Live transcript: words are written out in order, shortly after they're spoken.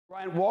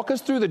Brian, walk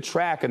us through the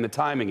track and the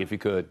timing, if you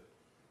could.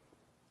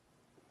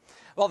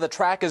 Well, the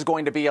track is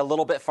going to be a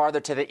little bit farther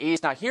to the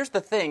east. Now, here's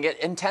the thing. It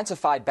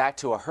intensified back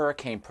to a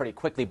hurricane pretty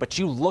quickly, but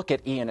you look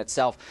at Ian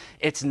itself,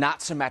 it's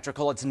not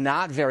symmetrical. It's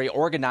not very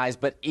organized,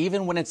 but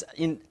even when it's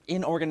in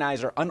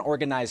inorganized or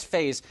unorganized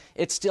phase,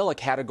 it's still a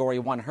Category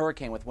 1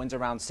 hurricane with winds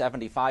around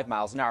 75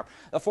 miles an hour.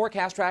 The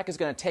forecast track is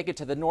going to take it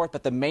to the north,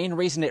 but the main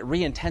reason it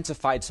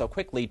re-intensified so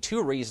quickly,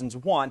 two reasons.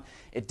 One,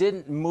 it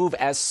didn't move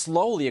as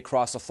slowly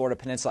across the Florida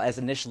Peninsula as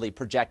initially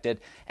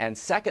projected. And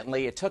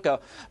secondly, it took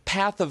a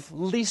path of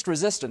least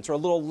resistance, or a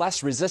little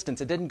less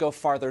resistance. It didn't go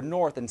farther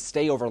north and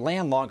stay over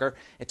land longer.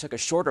 It took a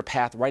shorter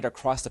path right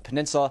across the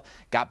peninsula,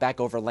 got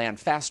back over land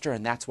faster,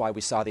 and that's why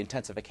we saw the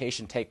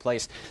intensification take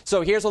place.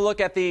 So here's a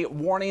look at the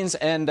warnings,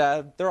 and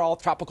they're all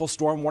tropical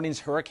storm warnings,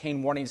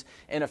 hurricane warnings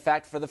in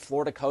effect for the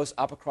Florida coast,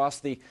 up across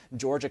the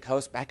Georgia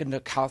coast, back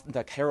into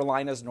the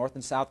Carolinas, North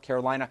and South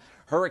Carolina.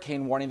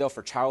 Hurricane warning, though,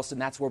 for Charleston.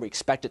 That's where we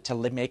expect it to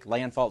make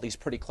landfall, at least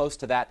pretty close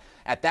to that.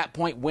 At that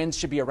point, winds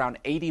should be around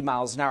 80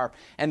 miles an hour,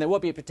 and there will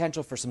be a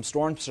potential for some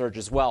storm surge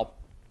as well.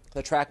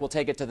 The track will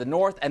take it to the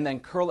north and then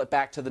curl it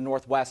back to the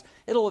northwest.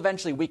 It'll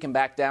eventually weaken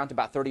back down to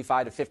about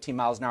 35 to 15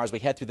 miles an hour as we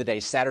head through the day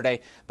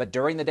Saturday. But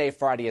during the day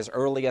Friday, as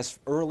early as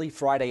early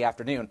Friday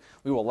afternoon,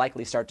 we will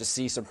likely start to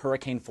see some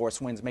hurricane force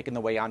winds making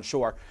their way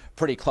onshore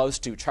pretty close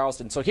to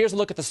Charleston. So here's a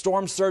look at the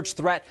storm surge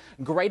threat.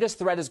 Greatest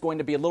threat is going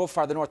to be a little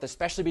farther north,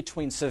 especially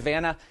between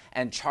Savannah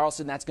and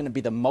Charleston. That's going to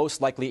be the most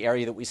likely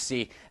area that we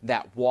see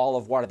that wall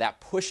of water,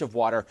 that push of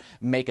water,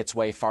 make its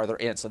way farther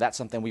in. So that's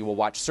something we will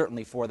watch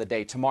certainly for the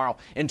day tomorrow.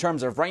 In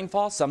terms of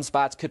rainfall, some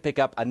spots could pick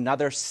up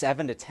another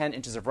 7 to 10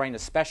 inches of rain,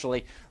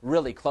 especially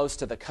really close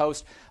to the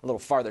coast. A little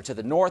farther to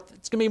the north,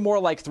 it's going to be more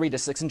like 3 to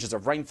 6 inches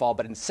of rainfall,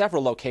 but in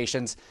several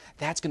locations,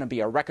 that's going to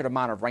be a record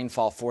amount of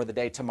rainfall for the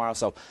day tomorrow.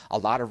 So a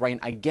lot of rain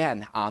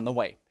again on the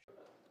way.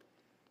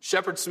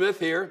 Shepard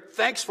Smith here.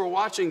 Thanks for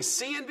watching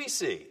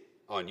CNBC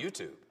on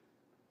YouTube.